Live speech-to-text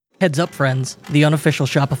Heads up, friends. The unofficial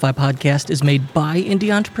Shopify podcast is made by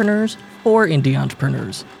indie entrepreneurs for indie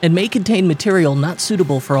entrepreneurs and may contain material not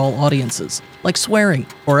suitable for all audiences, like swearing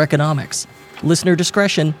or economics. Listener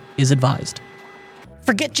discretion is advised.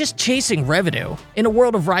 Forget just chasing revenue. In a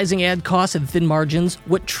world of rising ad costs and thin margins,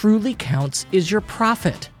 what truly counts is your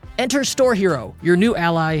profit. Enter Store Hero, your new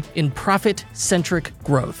ally in profit-centric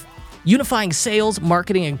growth. Unifying sales,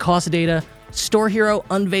 marketing, and cost data, Store Hero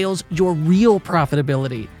unveils your real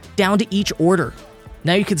profitability down to each order.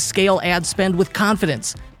 Now you can scale ad spend with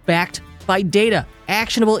confidence, backed by data,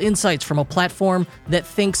 actionable insights from a platform that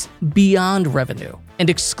thinks beyond revenue. And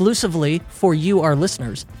exclusively for you, our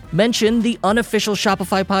listeners, mention the unofficial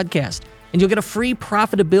Shopify podcast, and you'll get a free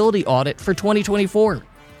profitability audit for 2024.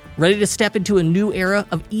 Ready to step into a new era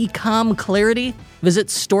of e-com clarity? Visit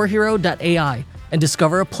storehero.ai and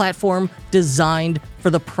discover a platform designed for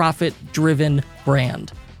the profit-driven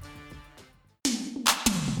brand.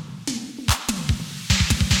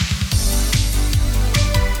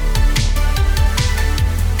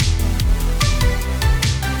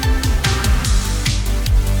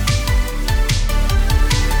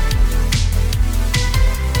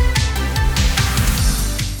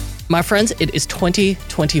 My friends, it is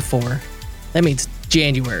 2024. That means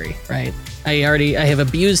January, right? I have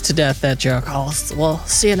abused to death that joke. Oh, well,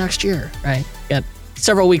 see you next year, right? Got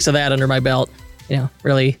several weeks of that under my belt,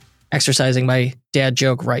 really exercising my dad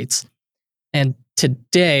joke rights. And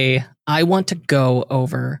today, I want to go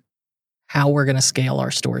over how we're going to scale our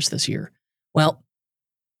stores this year. Well,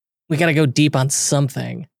 we got to go deep on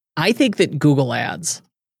something. I think that Google Ads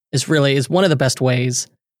is one of the best ways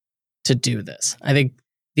to do this. I think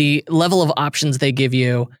the level of options they give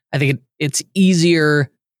you, I think it's easier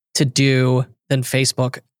to do than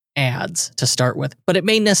Facebook ads to start with, but it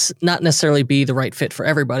may not necessarily be the right fit for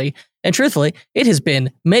everybody. And truthfully, it has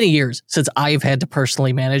been many years since I've had to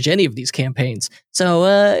personally manage any of these campaigns.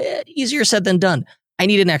 So easier said than done. I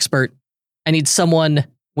need an expert. I need someone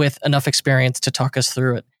with enough experience to talk us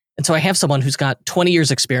through it. And so I have someone who's got 20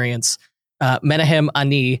 years experience, Menahem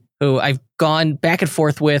Ani, who I've gone back and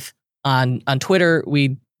forth with on Twitter.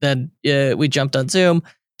 We jumped on Zoom,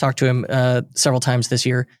 talked to him several times this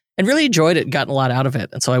year, and really enjoyed it, gotten a lot out of it.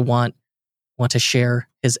 And so I want to share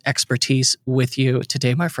his expertise with you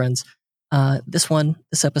today, my friends.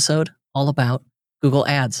 This episode, all about Google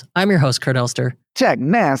Ads. I'm your host, Kurt Elster. Check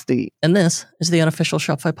nasty. And this is the unofficial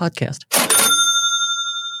Shopify podcast.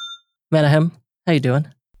 Menahem, how you doing?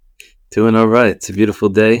 Doing all right. It's a beautiful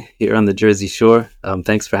day here on the Jersey Shore.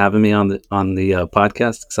 Thanks for having me on the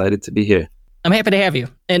podcast. Excited to be here. I'm happy to have you.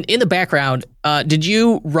 And in the background, did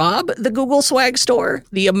you rob the Google swag store?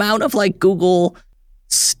 The amount of Google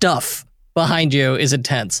stuff behind you is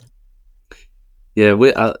intense. Yeah,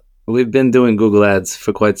 we've been doing Google Ads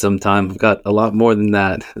for quite some time. We've got a lot more than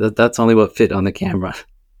that. That's only what fit on the camera.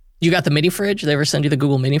 You got the mini fridge? Did they ever send you the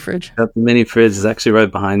Google mini fridge? Got the mini fridge. It's actually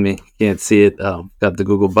right behind me. Can't see it. Got the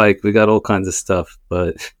Google bike. We got all kinds of stuff.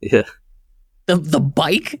 But yeah. The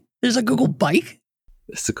bike? There's a Google bike?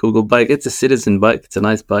 It's a Google bike. It's a citizen bike. It's a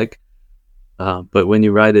nice bike. But when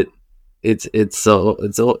you ride it, it's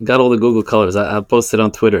got all the Google colors. I'll post it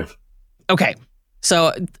on Twitter. Okay.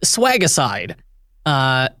 So swag aside,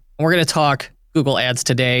 we're going to talk Google Ads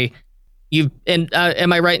today.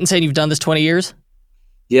 Am I right in saying you've done this 20 years?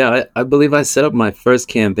 Yeah, I believe I set up my first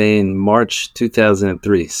campaign March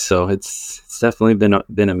 2003. So it's definitely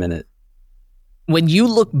been a minute. When you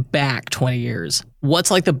look back 20 years, what's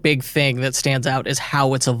the big thing that stands out is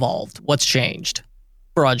how it's evolved? What's changed?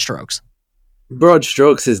 Broad strokes. Broad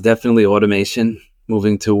strokes is definitely automation,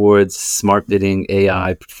 moving towards smart bidding,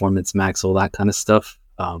 AI, performance max, all that kind of stuff.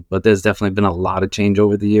 But there's definitely been a lot of change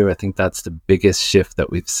over the year. I think that's the biggest shift that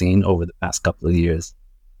we've seen over the past couple of years.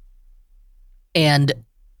 And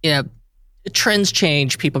trends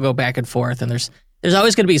change, people go back and forth, and there's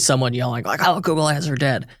always going to be someone yelling oh, Google Ads are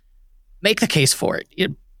dead. Make the case for it.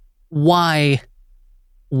 Why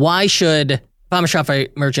should, if I'm a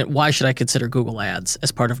Shopify merchant, why should I consider Google Ads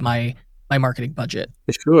as part of my marketing budget?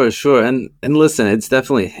 Sure. And listen,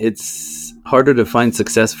 it's harder to find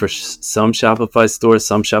success for some Shopify stores,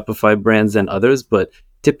 some Shopify brands than others, but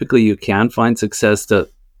typically you can find success.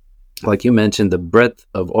 Like you mentioned, the breadth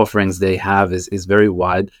of offerings they have is very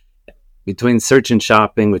wide. Between search and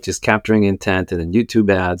shopping, which is capturing intent, and then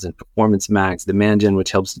YouTube ads and performance max, demand gen,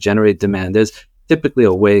 which helps generate demand, there's typically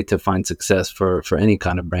a way to find success for any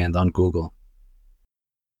kind of brand on Google.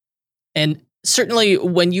 And certainly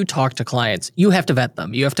when you talk to clients, you have to vet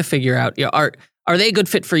them. You have to figure out, are they a good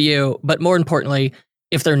fit for you? But more importantly,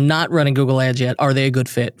 if they're not running Google Ads yet, are they a good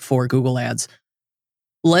fit for Google Ads?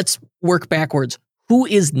 Let's work backwards. who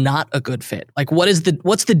is not a good fit? Like, what's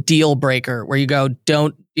the deal breaker where you go,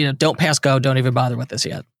 don't pass go, don't even bother with this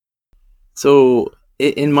yet? So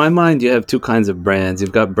in my mind, you have two kinds of brands.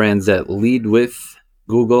 You've got brands that lead with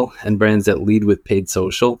Google and brands that lead with paid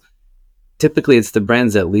social. Typically, it's the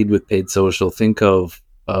brands that lead with paid social. Think of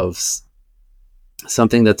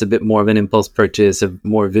something that's a bit more of an impulse purchase, a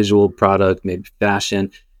more visual product, maybe fashion.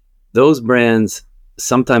 Those brands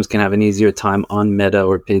sometimes can have an easier time on Meta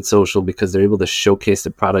or paid social because they're able to showcase the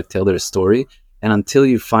product, tell their story. And until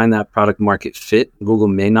you find that product market fit, Google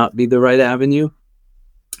may not be the right avenue.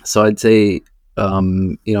 So I'd say,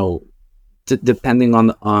 depending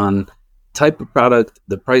on type of product,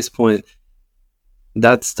 the price point,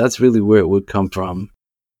 that's really where it would come from.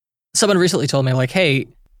 Someone recently told me, like, hey,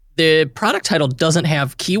 the product title doesn't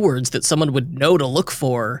have keywords that someone would know to look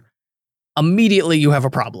for. Immediately, you have a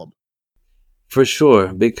problem. For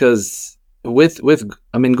sure, because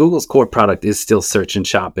Google's core product is still search and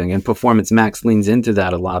shopping, and Performance Max leans into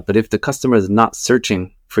that a lot. But if the customer is not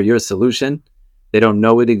searching for your solution, they don't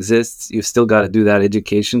know it exists, you've still got to do that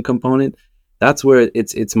education component. That's where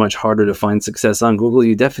it's much harder to find success on Google.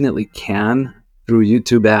 You definitely can through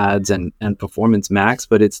YouTube ads and Performance Max,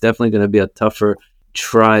 but it's definitely going to be a tougher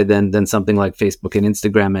try than something like Facebook and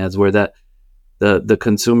Instagram ads, where that the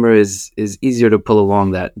consumer is easier to pull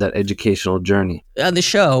along that educational journey. On the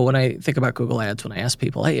show, when I think about Google Ads, when I ask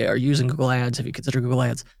people, hey, are you using Google Ads? Have you considered Google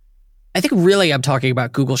Ads? I think really I'm talking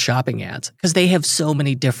about Google Shopping ads because they have so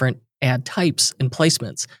many different ad types and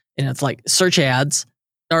placements. And it's like search ads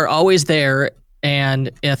are always there and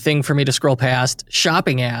a thing for me to scroll past.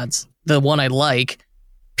 Shopping ads, the one I like,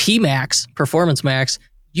 PMax, Performance Max,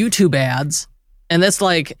 YouTube ads. And that's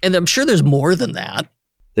like, and I'm sure there's more than that.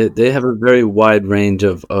 They have a very wide range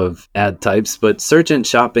of ad types, but search and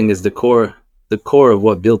shopping is the core of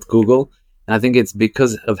what built Google. And I think it's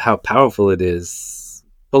because of how powerful it is,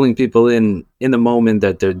 pulling people in the moment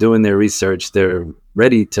that they're doing their research, they're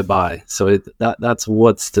ready to buy. So that's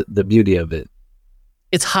what's the beauty of it.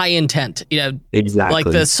 It's high intent, Exactly. Like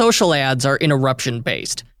the social ads are interruption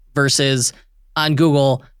based versus on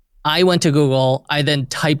Google. I went to Google, I then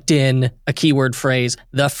typed in a keyword phrase.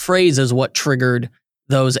 The phrase is what triggered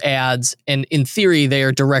those ads, and in theory, they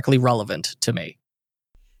are directly relevant to me.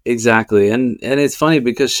 Exactly, and it's funny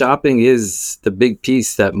because shopping is the big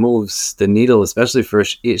piece that moves the needle, especially for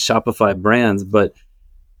Shopify brands. But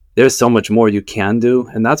there's so much more you can do,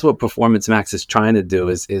 and that's what Performance Max is trying to do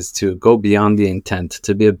is to go beyond the intent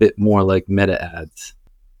to be a bit more like Meta ads.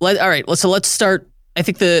 All right, so let's start. I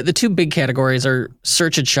think the two big categories are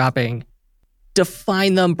search and shopping.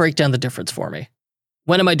 Define them, break down the difference for me.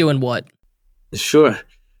 When am I doing what? Sure.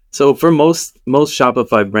 So for most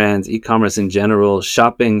Shopify brands, e-commerce in general,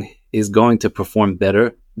 shopping is going to perform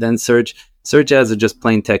better than search. Search ads are just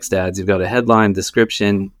plain text ads. You've got a headline,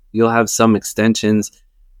 description. You'll have some extensions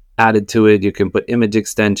added to it. You can put image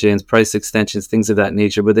extensions, price extensions, things of that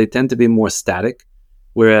nature, but they tend to be more static.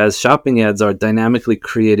 Whereas shopping ads are dynamically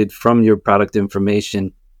created from your product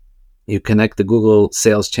information. You connect the Google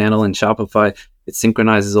sales channel in Shopify. It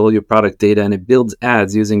synchronizes all your product data and it builds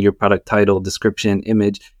ads using your product title, description,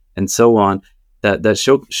 image, and so on that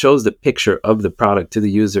shows the picture of the product to the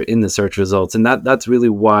user in the search results. And that's really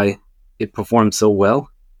why it performs so well,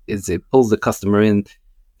 is it pulls the customer in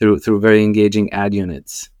through very engaging ad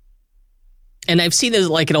units. And I've seen this,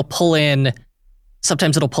 like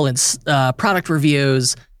sometimes it'll pull in product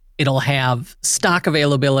reviews, it'll have stock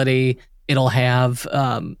availability, it'll have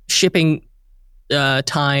shipping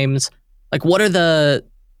times. Like,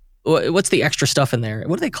 what's the extra stuff in there?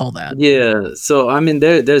 What do they call that? Yeah, so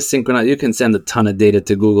they're synchronized. You can send a ton of data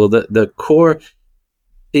to Google. The core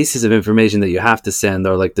pieces of information that you have to send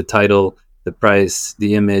are like the title, the price,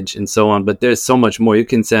 the image, and so on. But there's so much more. You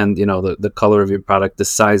can send, the color of your product, the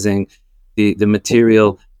sizing, the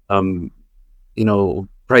material,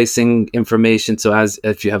 pricing information. So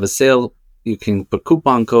if you have a sale, you can put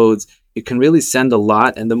coupon codes. You can really send a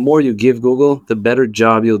lot, and the more you give Google, the better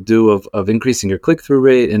job you'll do of increasing your click-through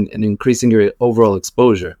rate and increasing your overall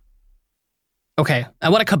exposure. Okay, I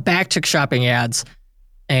want to come back to shopping ads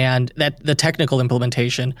and the technical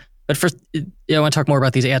implementation, but first, I want to talk more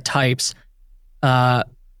about these ad types.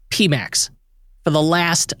 PMax. For the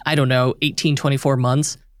last, 18, 24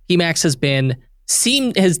 months, PMax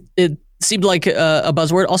seemed like a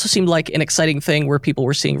buzzword, also seemed like an exciting thing where people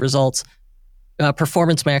were seeing results.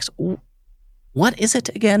 Performance Max, what is it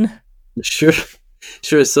again? Sure.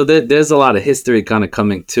 So there's a lot of history kind of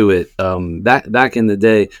coming to it. Back in the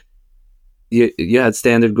day, you had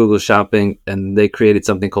standard Google Shopping, and they created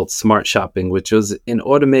something called Smart Shopping, which was an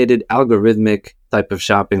automated algorithmic type of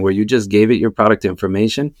shopping where you just gave it your product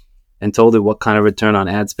information, and told it what kind of return on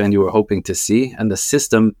ad spend you were hoping to see. And the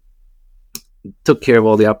system took care of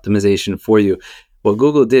all the optimization for you. What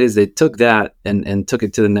Google did is they took that and took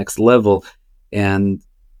it to the next level and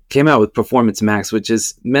came out with Performance Max, which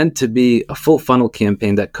is meant to be a full funnel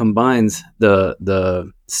campaign that combines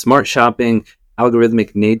the smart shopping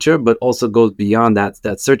algorithmic nature, but also goes beyond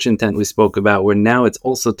that search intent we spoke about, where now it's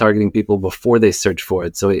also targeting people before they search for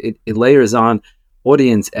it. So it layers on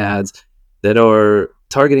audience ads that are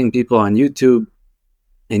targeting people on YouTube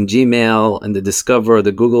and Gmail and the Discover,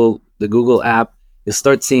 the Google app. You'll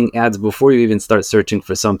start seeing ads before you even start searching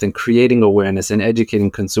for something, creating awareness and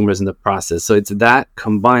educating consumers in the process. So it's that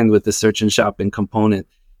combined with the search and shopping component,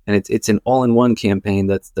 and it's an all-in-one campaign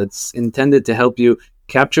that's intended to help you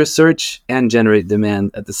capture search and generate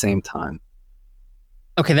demand at the same time.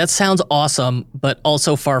 Okay, that sounds awesome, but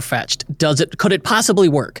also far-fetched. Could it possibly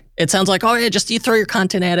work? It sounds like, oh yeah, just you throw your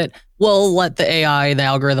content at it. We'll let the AI, the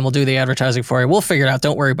algorithm will do the advertising for you. We'll figure it out.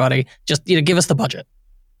 Don't worry, buddy. Just give us the budget.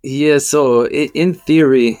 Yeah, so in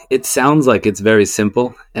theory, it sounds like it's very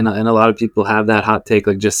simple, and a lot of people have that hot take,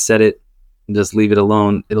 like just set it, and just leave it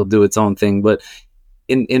alone. It'll do its own thing. But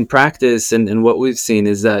in practice, and what we've seen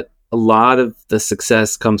is that a lot of the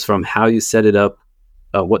success comes from how you set it up,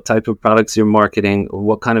 what type of products you're marketing, or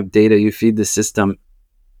what kind of data you feed the system.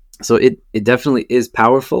 So it definitely is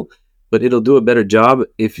powerful, but it'll do a better job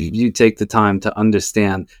if you take the time to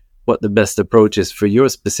understand what the best approach is for your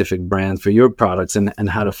specific brand, for your products, and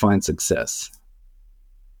how to find success.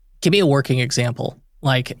 Give me a working example.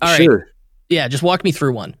 Like, all right, Sure. Yeah, just walk me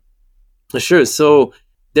through one. Sure. So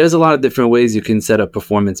there's a lot of different ways you can set up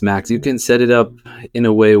Performance Max. You can set it up in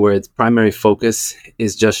a way where its primary focus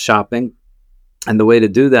is just shopping. And the way to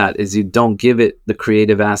do that is you don't give it the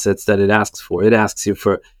creative assets that it asks for. It asks you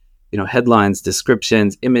for, headlines,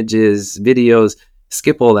 descriptions, images, videos.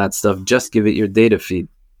 Skip all that stuff. Just give it your data feed.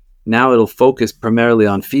 Now it'll focus primarily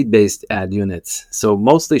on feed-based ad units. So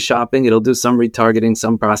mostly shopping. It'll do some retargeting,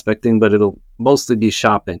 some prospecting, but it'll mostly be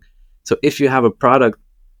shopping. So if you have a product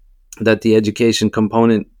that the education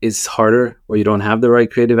component is harder, or you don't have the right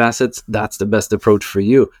creative assets, that's the best approach for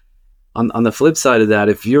you. On the flip side of that,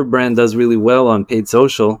 if your brand does really well on paid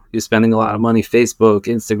social, you're spending a lot of money, Facebook,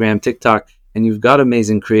 Instagram, TikTok, and you've got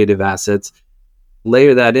amazing creative assets,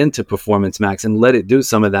 layer that into Performance Max and let it do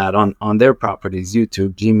some of that on their properties,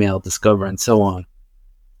 YouTube, Gmail, Discover, and so on.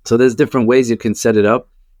 So there's different ways you can set it up.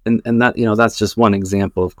 And that, that's just one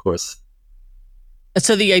example, of course.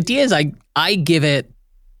 So the idea is I give it,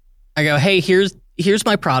 I go, hey, here's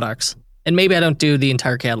my products. And maybe I don't do the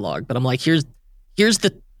entire catalog, but I'm like, here's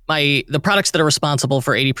the products that are responsible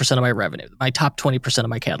for 80% of my revenue, my top 20% of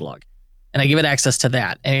my catalog. And I give it access to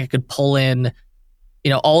that. And it could pull in,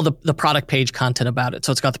 all the product page content about it.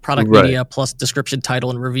 So it's got the product media plus description, title,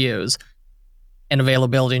 and reviews, and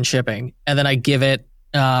availability and shipping. And then I give it,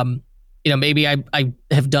 maybe I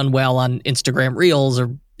have done well on Instagram Reels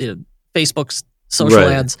or Facebook's social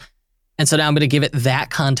ads. And so now I'm going to give it that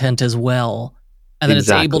content as well. And then it's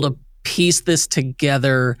able to piece this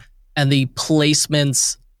together, and the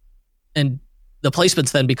placements then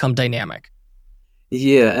become dynamic.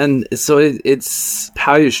 Yeah, and so it's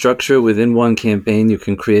how you structure within one campaign. You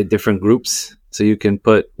can create different groups. So you can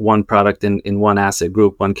put one product in one asset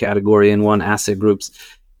group, one category in one asset groups.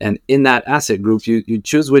 And in that asset group, you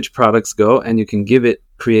choose which products go, and you can give it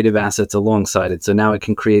creative assets alongside it. So now it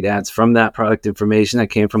can create ads from that product information that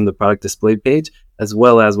came from the product display page, as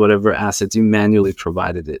well as whatever assets you manually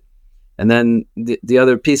provided it. And then the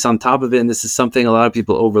other piece on top of it, and this is something a lot of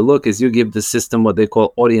people overlook, is you give the system what they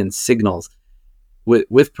call audience signals.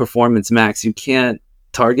 With Performance Max, you can't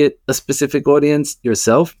target a specific audience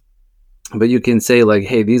yourself, but you can say like,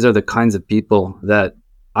 hey, these are the kinds of people that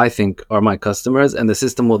I think are my customers, and the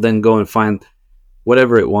system will then go and find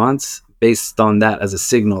whatever it wants based on that as a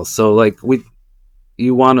signal. So like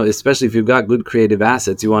you want to, especially if you've got good creative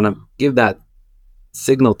assets, you want to give that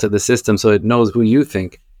signal to the system so it knows who you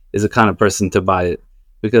think is the kind of person to buy it.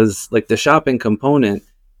 Because like the shopping component,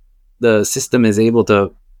 the system is able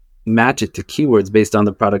to match it to keywords based on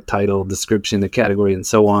the product title, description, the category, and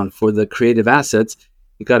so on. For the creative assets,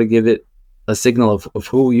 you got to give it a signal of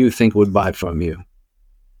who you think would buy from you.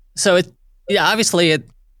 So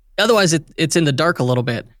otherwise it's in the dark a little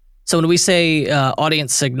bit. So when we say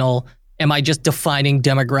audience signal, am I just defining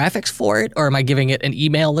demographics for it, or am I giving it an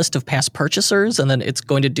email list of past purchasers and then it's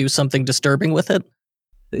going to do something disturbing with it?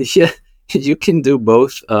 Yeah, you can do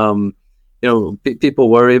both. People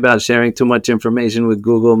worry about sharing too much information with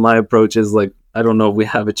Google. My approach is like, I don't know if we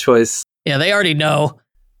have a choice. Yeah, they already know.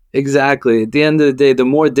 Exactly. At the end of the day, the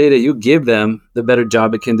more data you give them, the better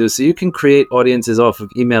job it can do. So you can create audiences off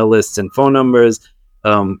of email lists and phone numbers.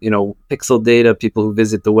 pixel data, people who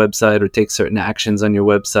visit the website or take certain actions on your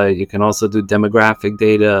website. You can also do demographic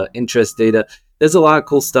data, interest data. There's a lot of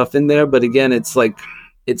cool stuff in there, but again, it's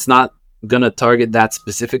not going to target that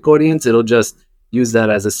specific audience. It'll just use that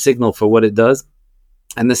as a signal for what it does.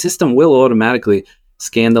 And the system will automatically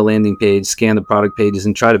scan the landing page, scan the product pages,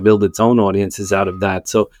 and try to build its own audiences out of that.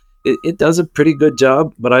 So it does a pretty good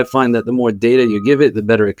job, but I find that the more data you give it, the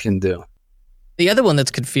better it can do. The other one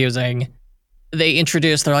that's confusing,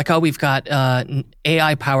 they're like, oh, we've got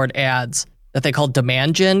AI-powered ads that they call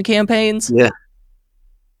demand gen campaigns. Yeah.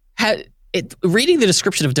 Reading the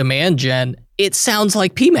description of demand gen, it sounds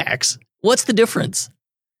like PMAX. What's the difference?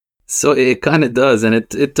 So it kind of does, and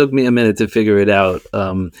it took me a minute to figure it out.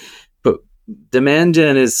 But demand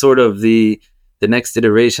gen is sort of the next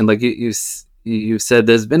iteration. Like you said,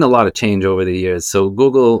 there's been a lot of change over the years. So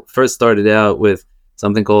Google first started out with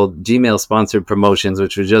something called Gmail sponsored promotions,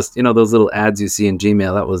 which were just, those little ads you see in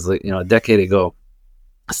Gmail. That was a decade ago.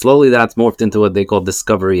 Slowly that's morphed into what they call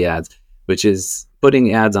discovery ads, which is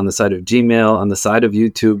putting ads on the side of Gmail, on the side of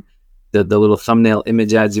YouTube, the little thumbnail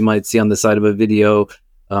image ads you might see on the side of a video,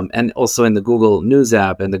 and also in the Google News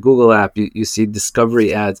app and the Google app, you see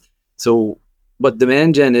discovery ads. So what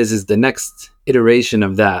demand gen is the next iteration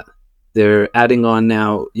of that. They're adding on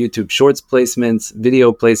now YouTube Shorts placements,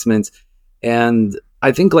 video placements, and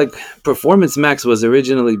I think like Performance Max was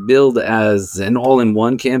originally billed as an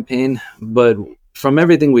all-in-one campaign, but from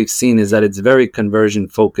everything we've seen is that it's very conversion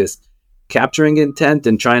focused, capturing intent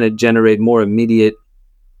and trying to generate more immediate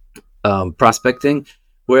prospecting,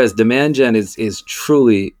 whereas demand gen is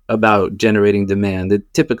truly about generating demand.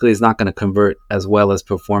 It typically is not going to convert as well as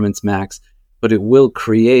Performance Max, but it will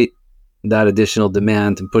create that additional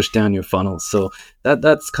demand and push down your funnel. So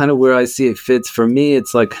that's kind of where I see it fits. For me,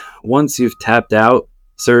 it's like once you've tapped out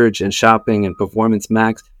search and shopping and Performance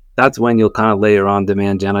Max, that's when you'll kind of layer on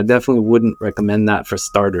demand gen. I definitely wouldn't recommend that for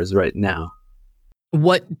starters right now.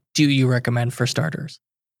 What do you recommend for starters?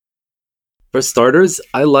 For starters,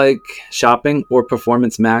 I like shopping or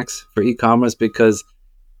Performance Max for e-commerce because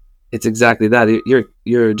it's exactly that.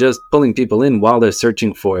 You're just pulling people in while they're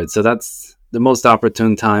searching for it. So that's the most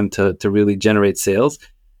opportune time to really generate sales.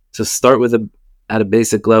 So start with at a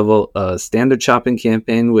basic level, a standard shopping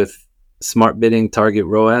campaign with smart bidding, target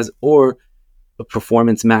ROAS, or a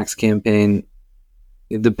Performance Max campaign,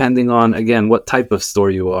 depending on, again, what type of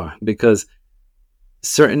store you are. Because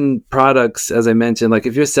certain products, as I mentioned, like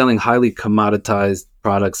if you're selling highly commoditized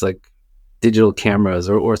products like digital cameras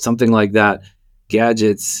or something like that,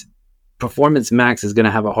 gadgets, Performance Max is going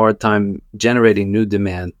to have a hard time generating new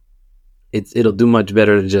demand. It'll do much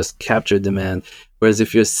better to just capture demand. Whereas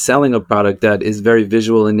if you're selling a product that is very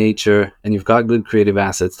visual in nature and you've got good creative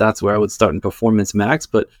assets, that's where I would start in Performance Max.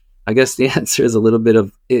 But I guess the answer is a little bit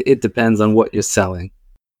of, it depends on what you're selling.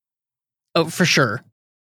 Oh, for sure.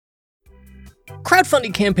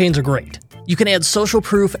 Crowdfunding campaigns are great. You can add social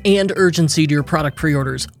proof and urgency to your product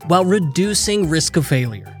pre-orders while reducing risk of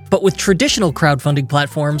failure. But with traditional crowdfunding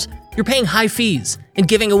platforms, you're paying high fees and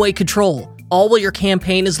giving away control, all while your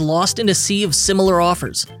campaign is lost in a sea of similar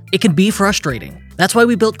offers. It can be frustrating. That's why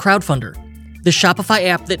we built Crowdfunder, the Shopify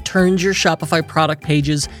app that turns your Shopify product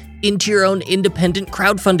pages into your own independent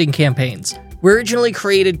crowdfunding campaigns. We originally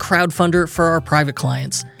created Crowdfunder for our private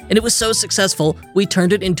clients, and it was so successful, we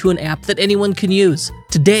turned it into an app that anyone can use.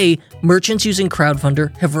 Today, merchants using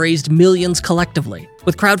Crowdfunder have raised millions collectively.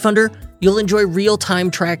 With Crowdfunder, you'll enjoy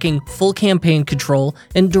real-time tracking, full campaign control,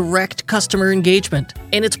 and direct customer engagement.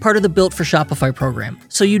 And it's part of the Built for Shopify program,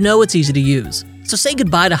 so you know it's easy to use. So say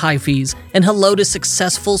goodbye to high fees and hello to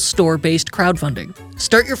successful store-based crowdfunding.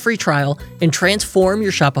 Start your free trial and transform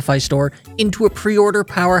your Shopify store into a pre-order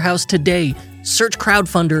powerhouse today. Search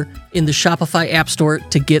Crowdfunder in the Shopify App Store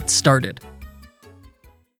to get started.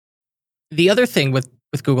 The other thing with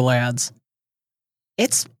Google Ads,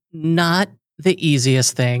 it's not the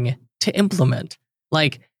easiest thing to implement.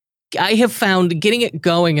 Like, I have found getting it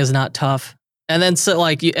going is not tough. And then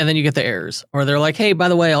then you get the errors, or they're like, hey, by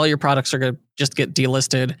the way, all your products are going to just get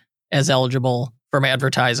delisted as eligible from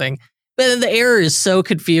advertising. But then the error is so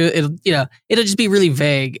confused. It'll just be really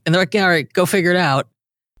vague. And they're like, yeah, all right, go figure it out.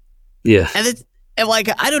 Yeah. And like,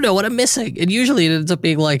 I don't know what I'm missing. And usually it ends up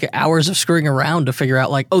being like hours of screwing around to figure out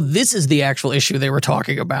like, oh, this is the actual issue they were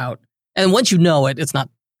talking about. And once you know it, it's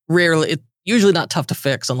usually not tough to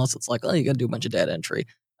fix unless it's like, oh, you got to do a bunch of data entry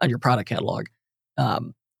on your product catalog.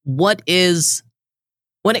 When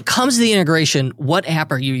it comes to the integration, what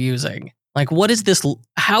app are you using? Like, what is this?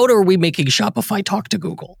 How are we making Shopify talk to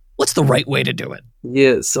Google? What's the right way to do it?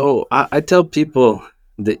 Yeah, so I tell people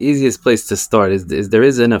the easiest place to start is there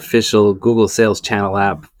is an official Google Sales Channel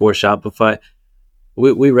app for Shopify,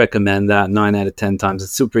 we recommend that 9 out of 10 times.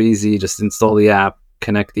 It's super easy. Just install the app,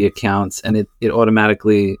 connect the accounts, and it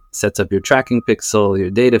automatically sets up your tracking pixel, your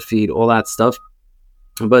data feed, all that stuff.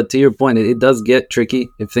 But to your point, it does get tricky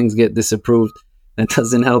if things get disapproved. It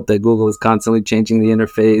doesn't help that Google is constantly changing the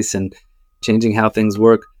interface and changing how things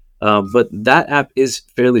work. But that app is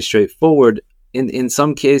fairly straightforward. In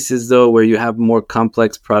some cases, though, where you have more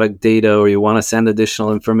complex product data or you want to send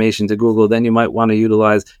additional information to Google, then you might want to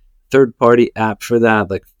utilize third-party app for that,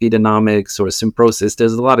 like Feedonomics or Symprosis.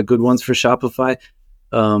 There's a lot of good ones for Shopify,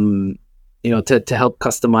 to help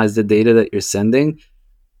customize the data that you're sending.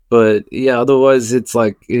 But yeah, otherwise, it's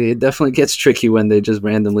like it definitely gets tricky when they just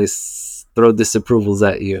randomly throw disapprovals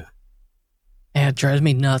at you. Yeah, it drives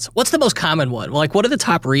me nuts. What's the most common one? Like, what are the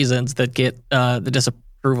top reasons that get the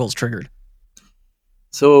disapprovals triggered?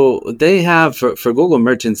 So they have for Google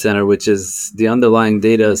Merchant Center, which is the underlying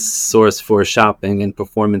data source for shopping and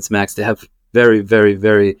Performance Max, they have very, very,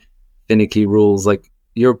 very finicky rules. Like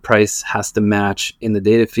your price has to match in the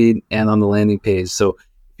data feed and on the landing page. So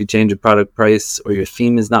if you change a product price or your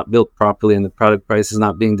theme is not built properly and the product price is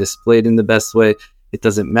not being displayed in the best way, it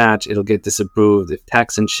doesn't match, it'll get disapproved. If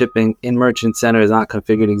tax and shipping in Merchant Center is not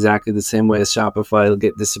configured exactly the same way as Shopify, it'll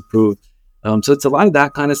get disapproved. So it's a lot of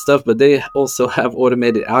that kind of stuff, but they also have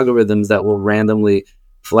automated algorithms that will randomly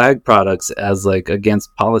flag products as like against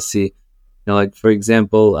policy. Like for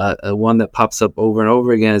example, one that pops up over and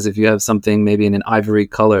over again is if you have something maybe in an ivory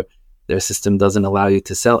color, their system doesn't allow you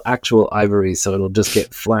to sell actual ivory, so it'll just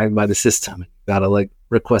get flagged by the system. You gotta like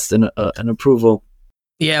request an approval.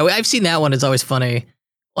 Yeah, I've seen that one. It's always funny.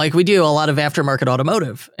 Like we do a lot of aftermarket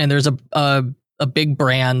automotive, and there's a big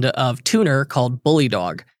brand of tuner called Bully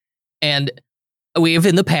Dog. And we have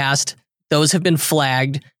in the past, those have been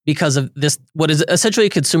flagged because of this, what is essentially a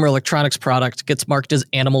consumer electronics product gets marked as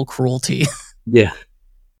animal cruelty. Yeah.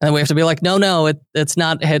 And we have to be like, no, it's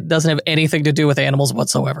not, it doesn't have anything to do with animals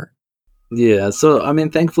whatsoever. Yeah. So, I mean,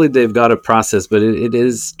 thankfully they've got a process, but it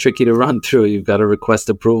is tricky to run through. You've got to request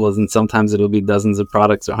approvals, and sometimes it'll be dozens of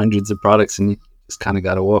products or hundreds of products, and you just kind of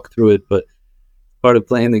got to walk through it. But part of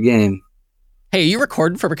playing the game. Hey, are you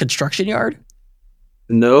recording from a construction yard?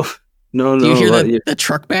 No. Do you hear the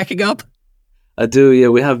truck backing up? I do, yeah.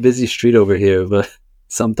 We have a busy street over here, but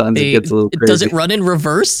sometimes it gets a little crazy. Does it run in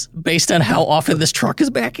reverse based on how often this truck is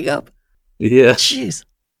backing up? Yeah. Jeez.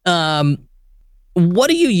 What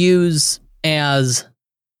do you use as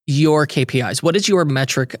your KPIs? What is your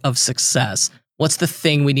metric of success? What's the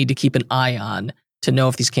thing we need to keep an eye on to know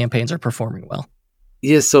if these campaigns are performing well?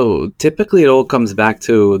 Yeah, so typically it all comes back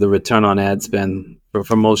to the return on ad spend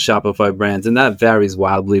for most Shopify brands, and that varies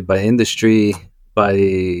wildly by industry,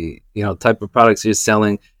 by type of products you're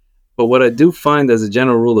selling. But what I do find as a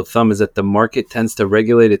general rule of thumb is that the market tends to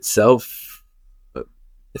regulate itself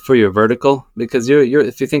for your vertical, because you're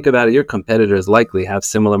if you think about it, your competitors likely have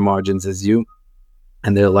similar margins as you,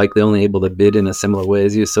 and they're likely only able to bid in a similar way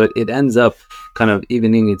as you. So it ends up kind of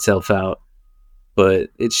evening itself out. But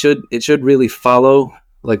it should really follow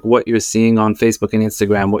like what you're seeing on Facebook and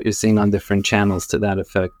Instagram, what you're seeing on different channels to that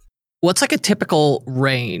effect. What's like a typical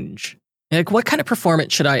range? Like what kind of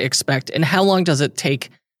performance should I expect, and how long does it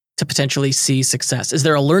take to potentially see success? Is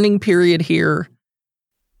there a learning period here?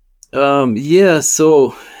 Yeah,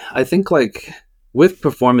 so I think like with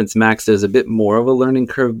Performance Max, there's a bit more of a learning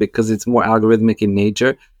curve because it's more algorithmic in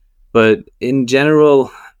nature. But in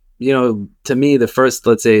general, to me, the first,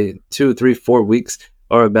 let's say 2, 3, 4 weeks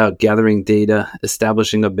are about gathering data,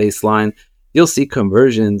 establishing a baseline. You'll see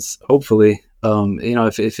conversions, hopefully,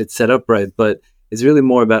 if it's set up right, but it's really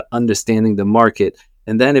more about understanding the market.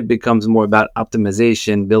 And then it becomes more about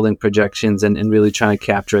optimization, building projections, and really trying to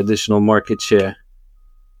capture additional market share.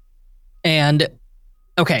 And,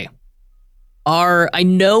 okay, I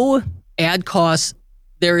know ad costs,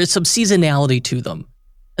 there is some seasonality to them.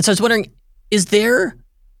 And so I was wondering, is there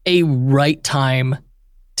a right time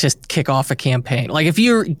to kick off a campaign? Like if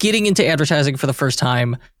you're getting into advertising for the first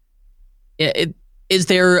time, is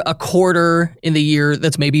there a quarter in the year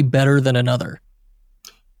that's maybe better than another?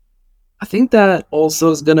 I think that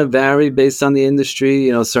also is going to vary based on the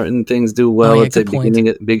industry. Certain things do well. Let's say beginning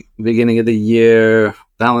of the year,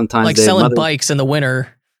 Valentine's like Day. Like selling bikes in the winter,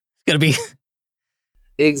 it's going to be...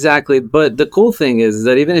 Exactly. But the cool thing is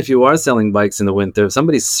that even if you are selling bikes in the winter, if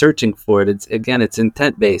somebody's searching for it, it's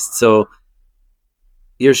intent based. So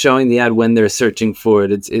you're showing the ad when they're searching for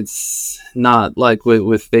it. It's not like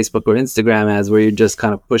with Facebook or Instagram ads where you're just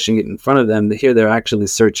kind of pushing it in front of them. Here they're actually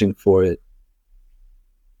searching for it.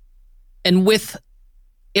 And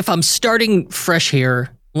if I'm starting fresh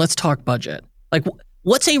here, let's talk budget. Like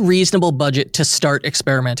what's a reasonable budget to start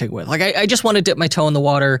experimenting with? Like I just want to dip my toe in the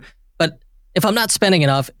water, but if I'm not spending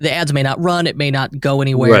enough, the ads may not run, it may not go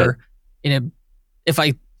anywhere. Right. If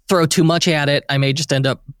I throw too much at it, I may just end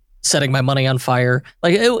up setting my money on fire.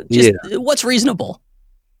 What's reasonable?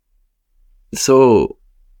 So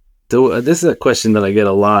this is a question that I get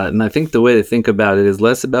a lot, and I think the way to think about it is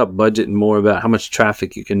less about budget and more about how much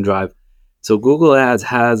traffic you can drive. So Google Ads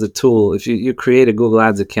has a tool. If you create a Google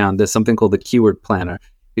Ads account, there's something called the Keyword Planner.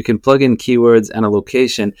 You can plug in keywords and a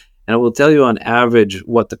location, and it will tell you on average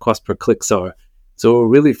what the cost per clicks are. So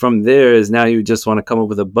really from there is now you just want to come up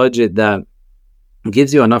with a budget that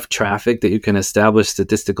gives you enough traffic that you can establish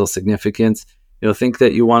statistical significance. Think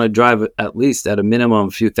that you want to drive at least at a minimum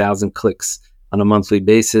a few thousand clicks on a monthly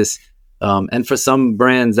basis. And for some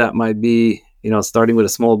brands that might be, starting with a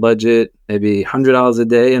small budget, maybe $100 a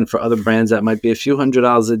day. And for other brands that might be a few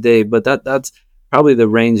 $100s a day, but that's probably the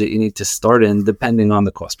range that you need to start in depending on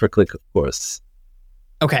the cost per click, of course.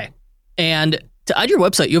 Okay. And on your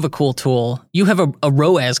website, you have a cool tool. You have a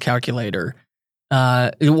ROAS calculator.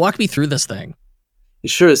 Walk me through this thing.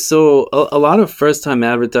 Sure. So a lot of first-time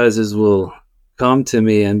advertisers will come to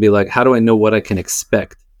me and be like, how do I know what I can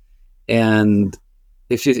expect? And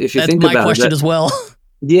if you think about it, that's my question as well.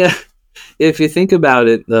 Yeah. If you think about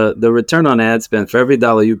it, the return on ad spend for every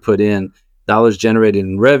dollar you put in, dollars generated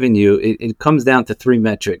in revenue, it comes down to three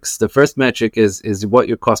metrics. The first metric is what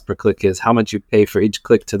your cost per click is, how much you pay for each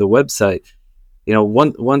click to the website.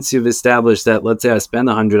 Once you've established that, let's say I spend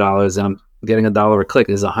 $100 and I'm getting $1 a click,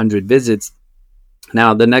 is 100 visits.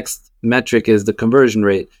 Now, the next metric is the conversion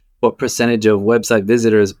rate. What percentage of website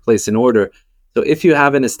visitors place an order? So if you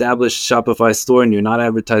have an established Shopify store and you're not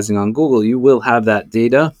advertising on Google, you will have that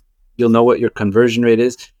data. You'll know what your conversion rate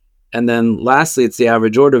is. And then lastly, it's the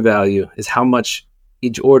average order value, is how much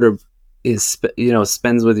each order is,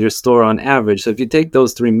 spends with your store on average. So if you take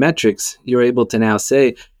those three metrics, you're able to now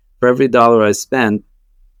say, for every dollar I spend,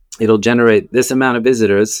 it'll generate this amount of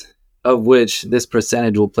visitors, of which this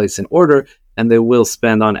percentage will place an order, and they will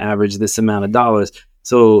spend on average this amount of dollars.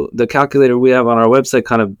 So the calculator we have on our website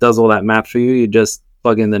kind of does all that math for you. You just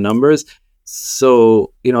plug in the numbers.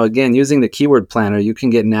 So, again, using the keyword planner, you can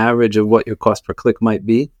get an average of what your cost per click might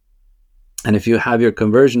be. And if you have your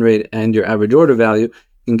conversion rate and your average order value, you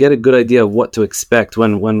can get a good idea of what to expect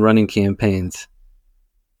when running campaigns.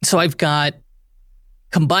 So I've got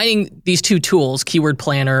combining these two tools, keyword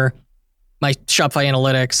planner, my Shopify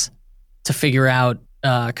analytics to figure out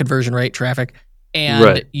conversion rate, traffic,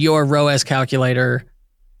 and your ROAS calculator.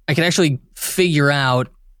 I can actually figure out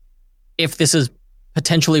if this is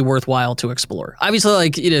potentially worthwhile to explore. Obviously,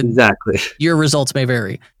 exactly, your results may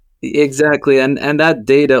vary. Exactly, and that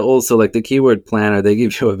data also, like the keyword planner, they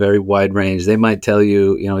give you a very wide range. They might tell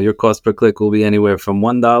you, your cost per click will be anywhere from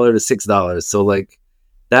 $1 to $6. So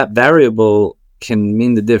that variable can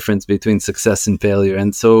mean the difference between success and failure.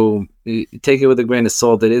 And so you take it with a grain of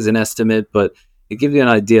salt. It is an estimate, but it gives you an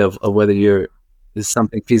idea of whether is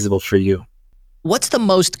something feasible for you. What's the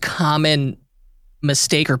most common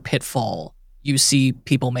mistake or pitfall you see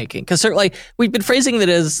people making? Because certainly we've been framing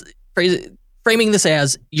this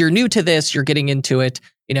as you're new to this, you're getting into it.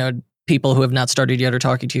 People who have not started yet are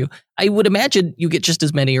talking to you. I would imagine you get just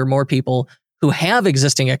as many or more people who have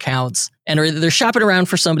existing accounts and they're shopping around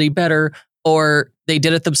for somebody better, or they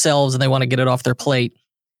did it themselves and they want to get it off their plate.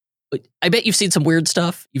 But I bet you've seen some weird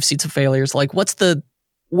stuff. You've seen some failures.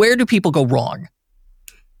 Where do people go wrong?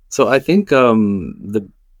 So I think the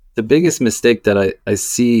biggest mistake that I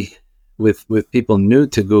see with people new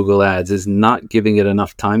to Google Ads is not giving it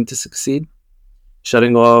enough time to succeed,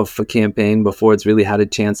 shutting off a campaign before it's really had a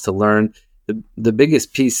chance to learn. The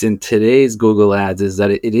biggest piece in today's Google Ads is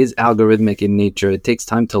that it is algorithmic in nature. It takes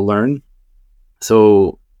time to learn.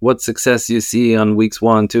 So what success you see on weeks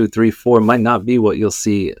 1, 2, 3, 4 might not be what you'll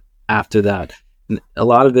see after that. And a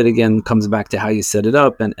lot of it, again, comes back to how you set it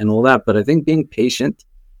up and all that. But I think being patient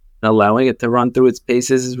and allowing it to run through its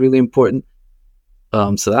paces is really important.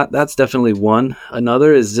 So that's definitely one.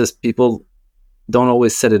 Another is just people don't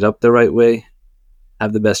always set it up the right way,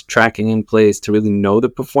 have the best tracking in place to really know the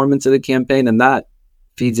performance of the campaign. And that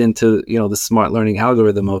feeds into, the smart learning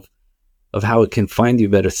algorithm of how it can find you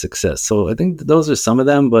better success. So I think those are some of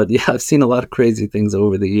them, but yeah, I've seen a lot of crazy things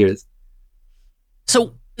over the years.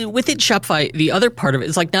 So within Shopify, the other part of it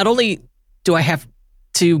is not only do I have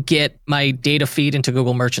to get my data feed into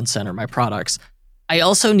Google Merchant Center, my products, I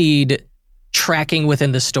also need tracking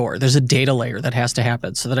within the store. There's a data layer that has to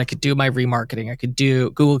happen so that I could do my remarketing.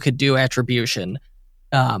 Google could do attribution.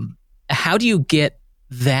 How do you get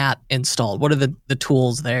that installed? What are the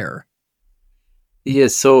tools there? Yeah,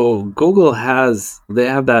 so Google they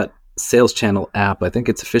have that sales channel app. I think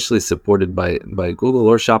it's officially supported by Google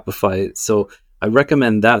or Shopify. So I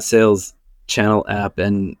recommend that sales channel app.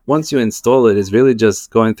 And once you install it, it's really just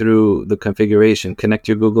going through the configuration, connect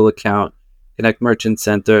your Google account, connect Merchant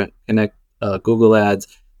Center, connect Google Ads.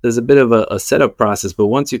 There's a bit of a setup process, but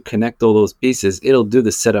once you connect all those pieces, it'll do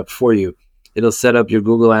the setup for you. It'll set up your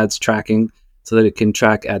Google Ads tracking so that it can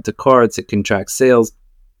track add to carts, it can track sales,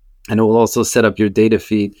 and it will also set up your data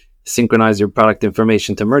feed, synchronize your product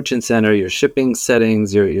information to Merchant Center, your shipping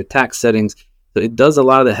settings, your tax settings. So it does a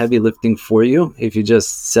lot of the heavy lifting for you if you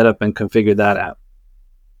just set up and configure that app.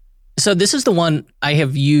 So this is the one I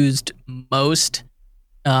have used most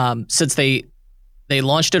since they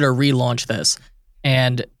launched it or relaunched this.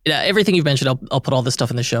 And everything you've mentioned, I'll put all this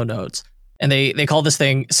stuff in the show notes. And they call this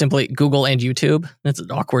thing simply Google and YouTube. It's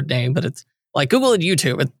an awkward name, but it's like Google and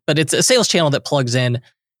YouTube. But it's a sales channel that plugs in,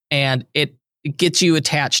 and it gets you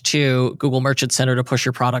attached to Google Merchant Center to push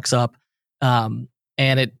your products up. And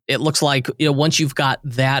it looks like, once you've got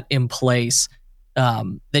that in place,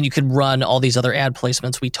 then you can run all these other ad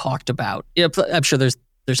placements we talked about. I'm sure there's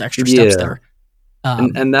extra steps there.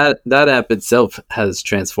 And that app itself has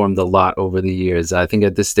transformed a lot over the years. I think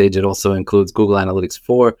at this stage it also includes Google Analytics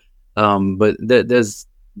 4, but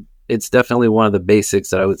it's definitely one of the basics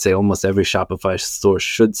that I would say almost every Shopify store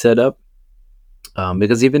should set up.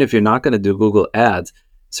 Because even if you're not going to do Google Ads,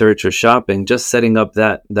 search or shopping, just setting up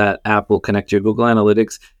that app will connect your Google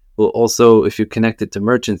Analytics. Will also, if you connect it to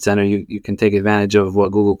Merchant Center, you can take advantage of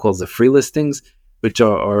what Google calls the free listings, which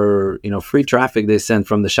are free traffic they send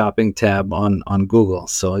from the shopping tab on Google.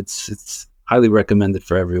 So it's highly recommended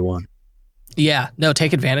for everyone. Yeah, no,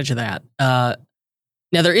 take advantage of that. Now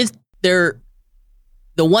the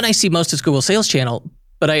one I see most is Google Sales Channel,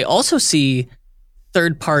 but I also see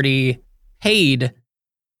third-party paid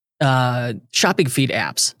shopping feed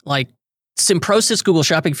apps. Like Simprosis Google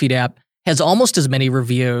Shopping Feed app has almost as many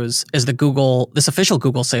reviews as this official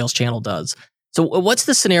Google Sales Channel does. So what's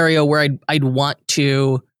the scenario where I'd want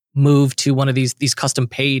to move to one of these custom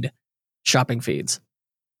paid shopping feeds?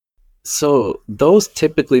 So those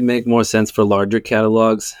typically make more sense for larger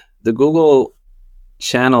catalogs. The Google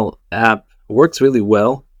Channel app works really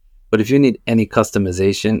well, but if you need any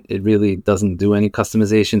customization, it really doesn't do any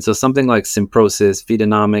customization. So something like Simprosis,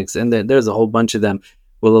 Feedonomics, and there's a whole bunch of them,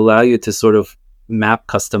 will allow you to sort of map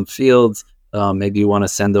custom fields. Maybe you want to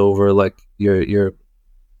send over like your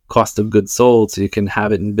cost of goods sold so you can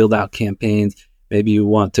have it and build out campaigns. Maybe you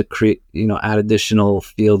want to create, add additional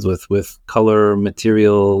fields with color,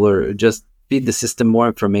 material, or just feed the system more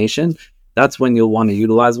information. That's when you'll want to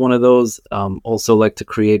utilize one of those. Also like to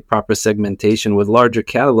create proper segmentation with larger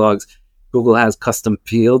catalogs. Google has custom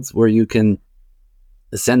fields where you can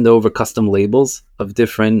send over custom labels of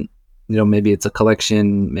different, maybe it's a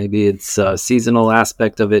collection, maybe it's a seasonal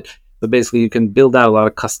aspect of it, but basically you can build out a lot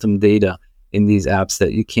of custom data in these apps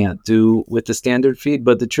that you can't do with the standard feed.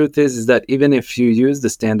 But the truth is that even if you use the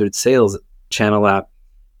standard sales channel app,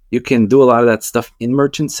 you can do a lot of that stuff in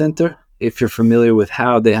Merchant Center. If you're familiar with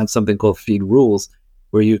how they have something called feed rules,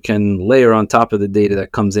 where you can layer on top of the data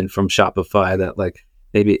that comes in from Shopify that, like,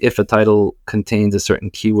 maybe if a title contains a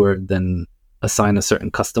certain keyword, then assign a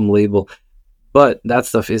certain custom label. But that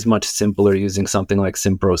stuff is much simpler using something like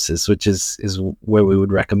Simprosis, which is where we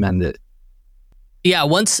would recommend it. Yeah,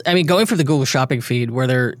 going for the Google Shopping feed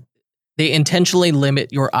where they intentionally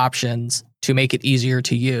limit your options to make it easier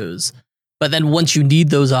to use. But then once you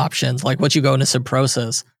need those options, like once you go into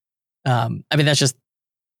Simprosis, that's just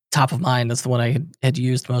top of mind. That's the one I had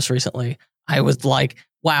used most recently. I was like,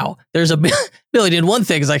 wow, there's a million and one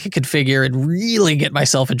things I could configure and really get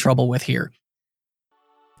myself in trouble with here.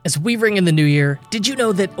 As we ring in the new year, did you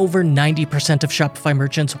know that over 90% of Shopify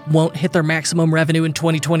merchants won't hit their maximum revenue in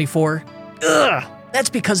 2024? Ugh! That's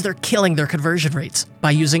because they're killing their conversion rates by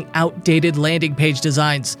using outdated landing page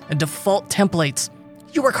designs and default templates.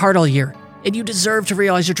 You work hard all year, and you deserve to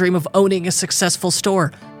realize your dream of owning a successful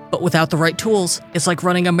store. But without the right tools, it's like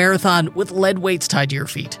running a marathon with lead weights tied to your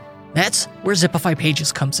feet. That's where Zipify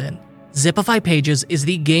Pages comes in. Zipify Pages is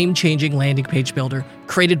the game-changing landing page builder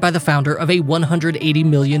created by the founder of a $180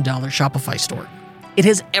 million Shopify store. It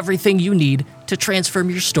has everything you need to transform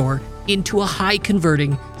your store into a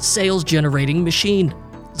high-converting, sales-generating machine.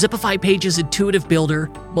 Zipify Pages' intuitive builder,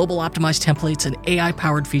 mobile-optimized templates, and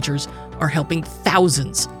AI-powered features are helping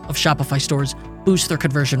thousands of Shopify stores boost their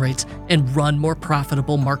conversion rates and run more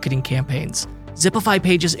profitable marketing campaigns. Zipify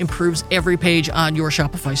Pages improves every page on your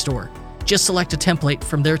Shopify store. Just select a template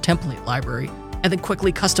from their template library and then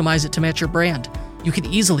quickly customize it to match your brand. You can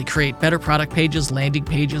easily create better product pages, landing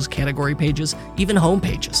pages, category pages, even home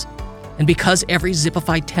pages. And because every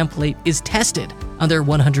Zipify template is tested on their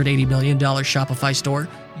 $180 million Shopify store,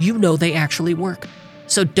 you know they actually work.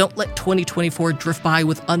 So don't let 2024 drift by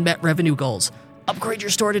with unmet revenue goals. Upgrade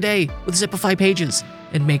your store today with Zipify Pages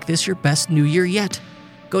and make this your best new year yet.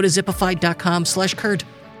 Go to zipify.com/Kurt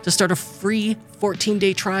to start a free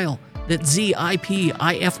 14-day trial. That's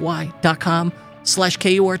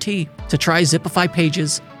zipify.com/KURT to try Zipify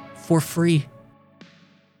Pages for free.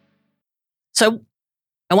 So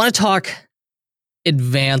I want to talk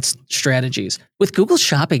advanced strategies. With Google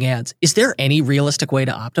Shopping ads, is there any realistic way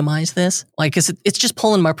to optimize this? Like, it's just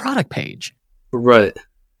pulling my product page. Right.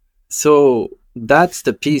 So that's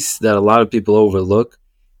the piece that a lot of people overlook.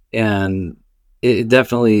 And it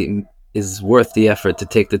definitely is worth the effort to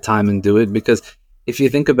take the time and do it, because if you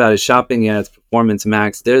think about it, shopping ads, performance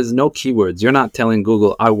max, there's no keywords. You're not telling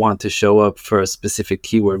Google, I want to show up for a specific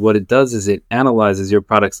keyword. What it does is it analyzes your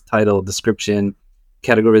product's title, description,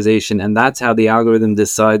 categorization, and that's how the algorithm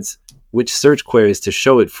decides which search queries to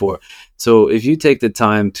show it for. So if you take the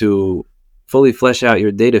time to fully flesh out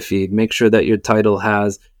your data feed, make sure that your title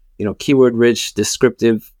has, keyword rich,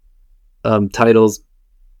 descriptive titles,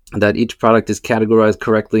 that each product is categorized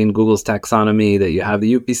correctly in Google's taxonomy, that you have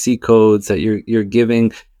the UPC codes, that you're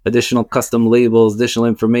giving additional custom labels, additional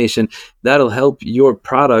information, that'll help your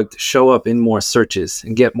product show up in more searches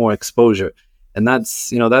and get more exposure. And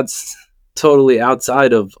that's totally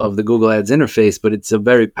outside of the Google Ads interface, but it's a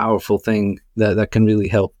very powerful thing that can really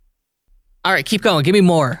help. All right, keep going. Give me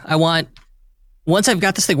more. Once I've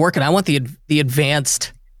got this thing working, I want the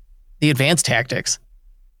advanced tactics.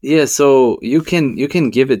 Yeah, so you can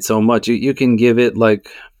give it so much. You can give it, like,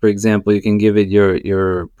 for example, you can give it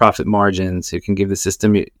your profit margins. You can give the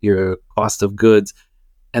system your cost of goods.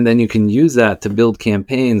 And then you can use that to build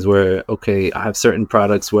campaigns where, okay, I have certain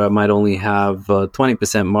products where I might only have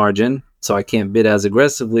 20% margin, so I can't bid as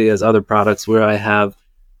aggressively as other products where I have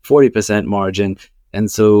 40% margin.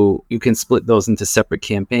 And so you can split those into separate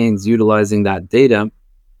campaigns utilizing that data,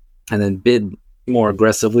 and then bid more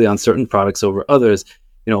aggressively on certain products over others.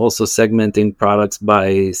 Also segmenting products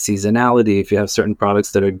by seasonality. If you have certain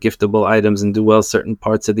products that are giftable items and do well certain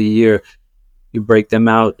parts of the year, you break them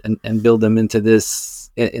out and build them into these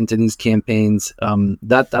campaigns.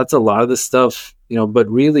 That's a lot of the stuff, but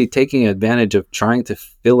really taking advantage of trying to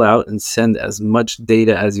fill out and send as much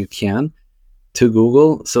data as you can to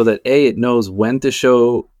Google, so that it knows when to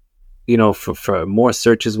show, for more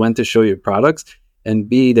searches, when to show your products, and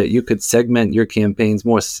B, that you could segment your campaigns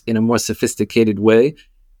in a more sophisticated way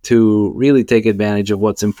to really take advantage of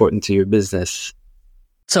what's important to your business.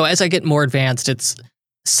 So as I get more advanced, it's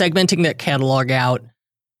segmenting that catalog out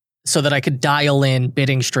so that I could dial in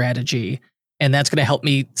bidding strategy. And that's going to help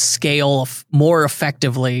me scale more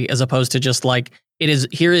effectively, as opposed to just like,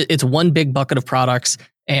 it's one big bucket of products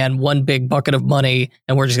and one big bucket of money,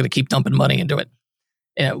 and we're just going to keep dumping money into it.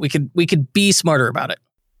 We could be smarter about it.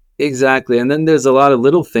 Exactly. And then there's a lot of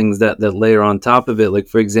little things that layer on top of it. Like,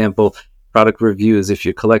 for example, product reviews. If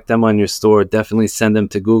you collect them on your store, definitely send them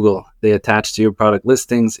to Google. They attach to your product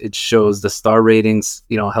listings. It shows the star ratings,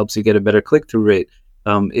 helps you get a better click-through rate.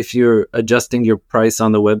 If you're adjusting your price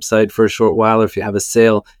on the website for a short while, or if you have a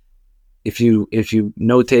sale, if you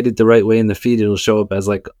notate it the right way in the feed, it'll show up as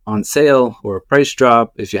like on sale or a price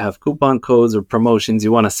drop. If you have coupon codes or promotions,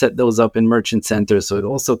 you want to set those up in Merchant Center, so it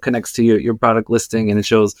also connects to your product listing, and it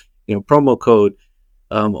shows promo code.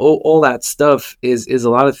 All that stuff is a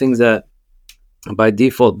lot of things that by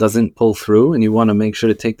default doesn't pull through, and you want to make sure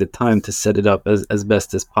to take the time to set it up as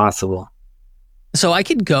best as possible. So I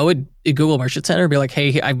could go at Google Merchant Center and be like,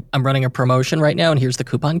 hey, I'm running a promotion right now, and here's the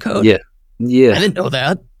coupon code. Yeah. I didn't know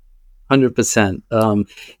that. 100%.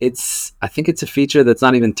 I think it's a feature that's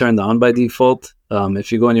not even turned on by default.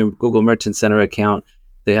 If you go on your Google Merchant Center account,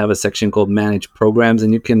 they have a section called Manage Programs,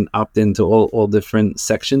 and you can opt into all different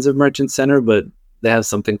sections of Merchant Center, but they have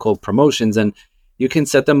something called Promotions, and you can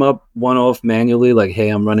set them up one-off manually, like, hey,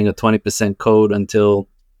 I'm running a 20% code until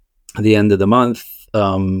the end of the month.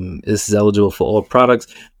 This is eligible for all products.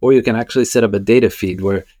 Or you can actually set up a data feed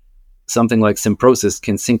where something like Simprosis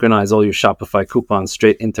can synchronize all your Shopify coupons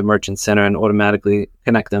straight into Merchant Center and automatically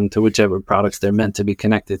connect them to whichever products they're meant to be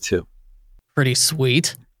connected to. Pretty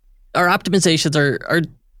sweet. Our optimizations our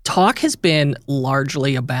talk has been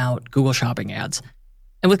largely about Google Shopping ads.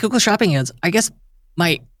 And with Google Shopping ads, I guess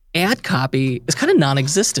my ad copy is kind of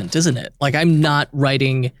non-existent, isn't it? Like, I'm not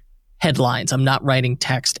writing headlines. I'm not writing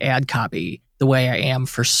text ad copy the way I am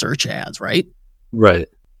for search ads, right? Right.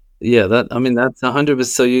 Yeah, that's 100%.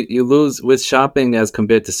 So you lose with shopping as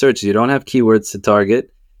compared to search. You don't have keywords to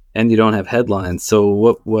target, and you don't have headlines.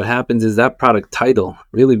 So what happens is that product title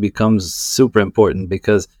really becomes super important,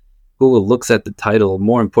 because Google looks at the title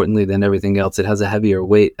more importantly than everything else. It has a heavier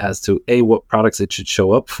weight as to what products it should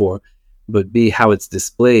show up for. but B, how it's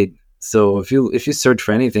displayed. So if you search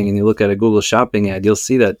for anything and you look at a Google Shopping ad, you'll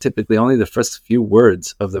see that typically only the first few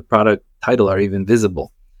words of the product title are even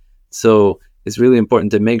visible. So it's really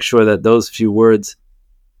important to make sure that those few words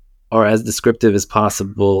are as descriptive as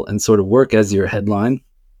possible and sort of work as your headline.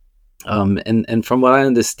 And from what I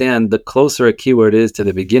understand, the closer a keyword is to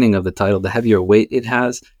the beginning of the title, the heavier weight it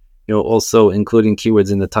has. Also including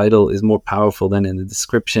keywords in the title is more powerful than in the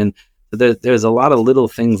description. So there's a lot of little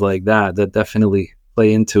things like that definitely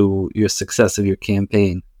play into your success of your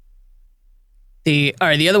campaign. The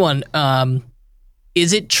other one,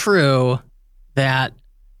 is it true that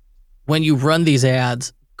when you run these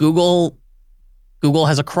ads, Google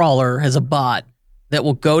has a crawler, has a bot that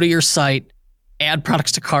will go to your site, add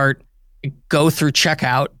products to cart, go through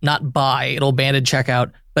checkout, not buy, it'll abandon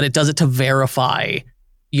checkout, but it does it to verify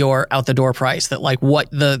your out the door price, that like what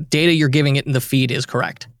the data you're giving it in the feed is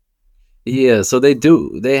correct? Yeah, so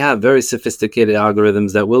they have very sophisticated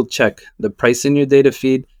algorithms that will check the price in your data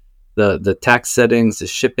feed, the tax settings, the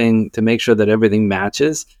shipping, to make sure that everything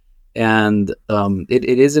matches. And it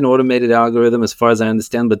is an automated algorithm as far as I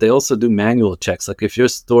understand, but they also do manual checks. Like if your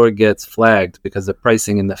store gets flagged because the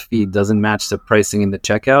pricing in the feed doesn't match the pricing in the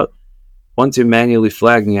checkout, once you're manually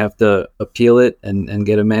flagged and you have to appeal it and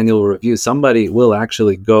get a manual review, somebody will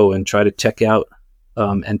actually go and try to check out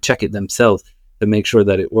and check it themselves to make sure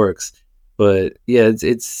that it works. But yeah,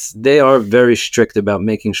 they are very strict about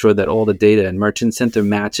making sure that all the data in Merchant Center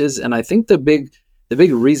matches. And I think the big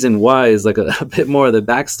reason why is like a bit more of the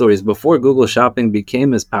backstories. Before Google Shopping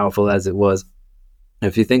became as powerful as it was,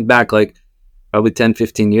 if you think back like probably 10,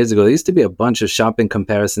 15 years ago, there used to be a bunch of shopping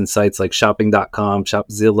comparison sites like shopping.com,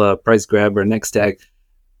 Shopzilla, PriceGrabber, Nextag.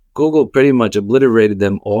 Google pretty much obliterated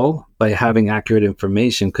them all by having accurate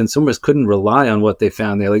information. Consumers couldn't rely on what they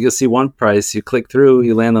found there. Like you'll see one price, you click through,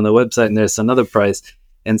 you land on the website, and there's another price.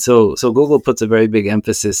 And so Google puts a very big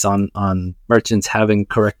emphasis on merchants having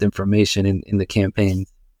correct information in the campaign.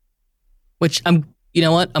 Which you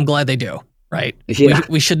know what? I'm glad they do, right? Yeah.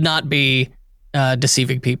 We should not be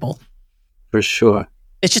deceiving people. For sure.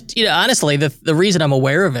 It's just, honestly, the reason I'm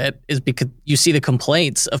aware of it is because you see the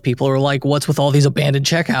complaints of people who are like, what's with all these abandoned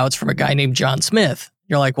checkouts from a guy named John Smith?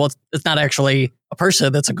 You're like, well, it's not actually a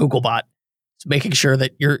person, that's a Google bot. It's making sure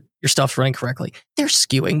that your stuff's running correctly. They're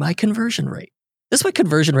skewing my conversion rate. This way,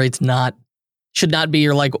 conversion rate's should not be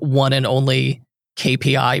your like one and only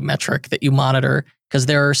KPI metric that you monitor, because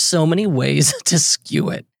there are so many ways to skew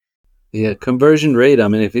it. Yeah, conversion rate, I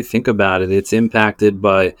mean, if you think about it, it's impacted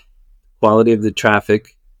by quality of the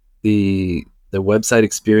traffic, the website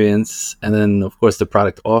experience, and then of course the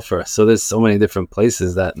product offer. So there's so many different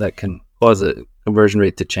places that can cause a conversion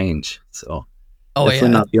rate to change. So definitely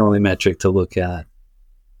not the only metric to look at.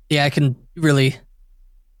 Yeah, I can really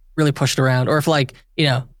push it around. Or if like,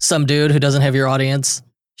 some dude who doesn't have your audience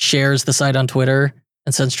shares the site on Twitter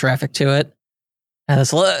and sends traffic to it, and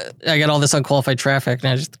I got all this unqualified traffic,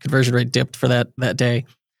 and the conversion rate dipped for that day.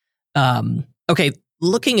 Okay.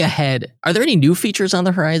 Looking ahead, are there any new features on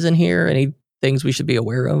the horizon here? Any things we should be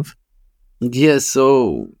aware of? Yeah,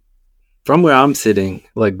 so from where I'm sitting,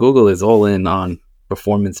 like Google is all in on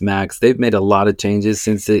Performance Max. They've made a lot of changes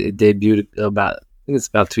since it debuted I think it's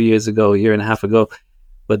about 2 years ago, a year and a half ago.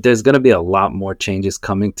 But there's going to be a lot more changes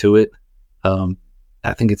coming to it.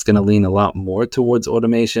 I think it's going to lean a lot more towards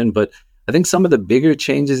automation. But I think some of the bigger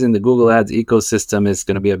changes in the Google Ads ecosystem is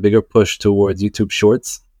going to be a bigger push towards YouTube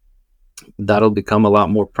Shorts. That'll become a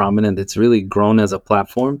lot more prominent. It's really grown as a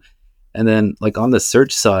platform. And then like on the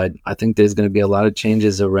search side, I think there's going to be a lot of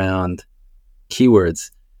changes around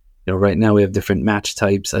keywords. Right now we have different match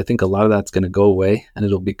types. I think a lot of that's going to go away, and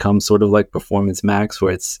it'll become sort of like Performance Max,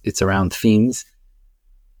 where it's around themes.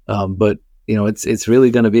 But it's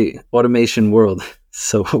really going to be automation world.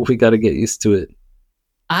 So we got to get used to it.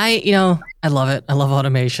 I love it. I love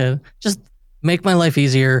automation. Just make my life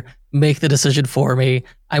easier. Make the decision for me.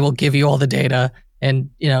 I will give you all the data, and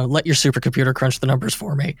let your supercomputer crunch the numbers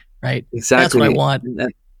for me. Right? Exactly. That's what I want.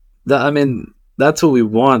 That's what we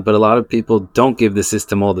want. But a lot of people don't give the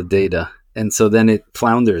system all the data, and so then it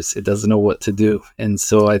flounders. It doesn't know what to do. And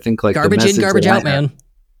so I think like garbage in, garbage out, man.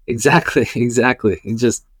 Exactly. You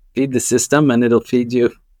just feed the system, and it'll feed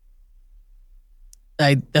you.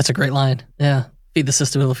 That's a great line. Yeah, feed the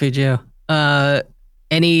system, it'll feed you.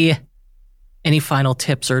 Any final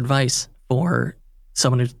tips or advice for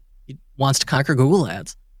someone who wants to conquer Google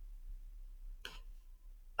Ads?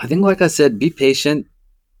 I think, like I said, be patient.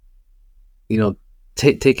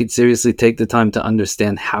 Take it seriously. Take the time to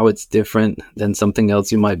understand how it's different than something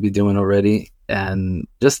else you might be doing already, and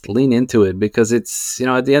just lean into it, because it's,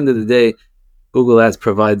 at the end of the day, Google Ads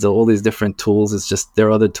provides all these different tools. It's just there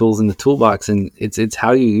are other tools in the toolbox, and it's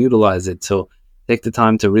how you utilize it. So take the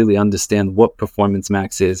time to really understand what Performance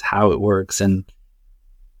Max is, how it works, and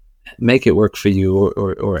make it work for you,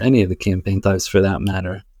 or any of the campaign types for that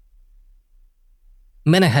matter.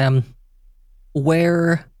 Menahem,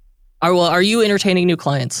 are you entertaining new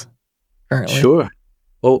clients currently? Sure.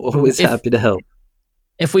 Always happy to help.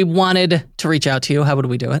 If we wanted to reach out to you, how would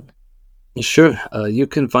we do it? Sure. You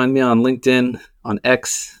can find me on LinkedIn, on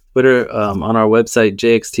X, Twitter, on our website,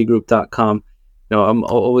 jxtgroup.com. I'm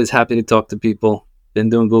always happy to talk to people. Been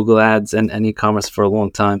doing Google Ads and e-commerce for a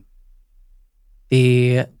long time.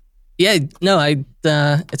 It's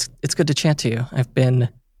good to chat to you.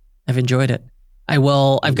 I've enjoyed it.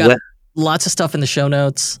 I've got lots of stuff in the show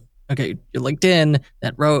notes. Okay, your LinkedIn,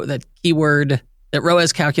 that keyword, that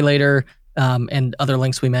ROAS calculator, and other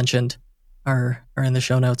links we mentioned are in the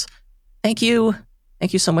show notes. Thank you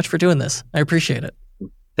so much for doing this. I appreciate it.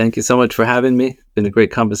 Thank you so much for having me. Been a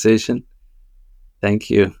great conversation. Thank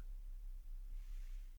you.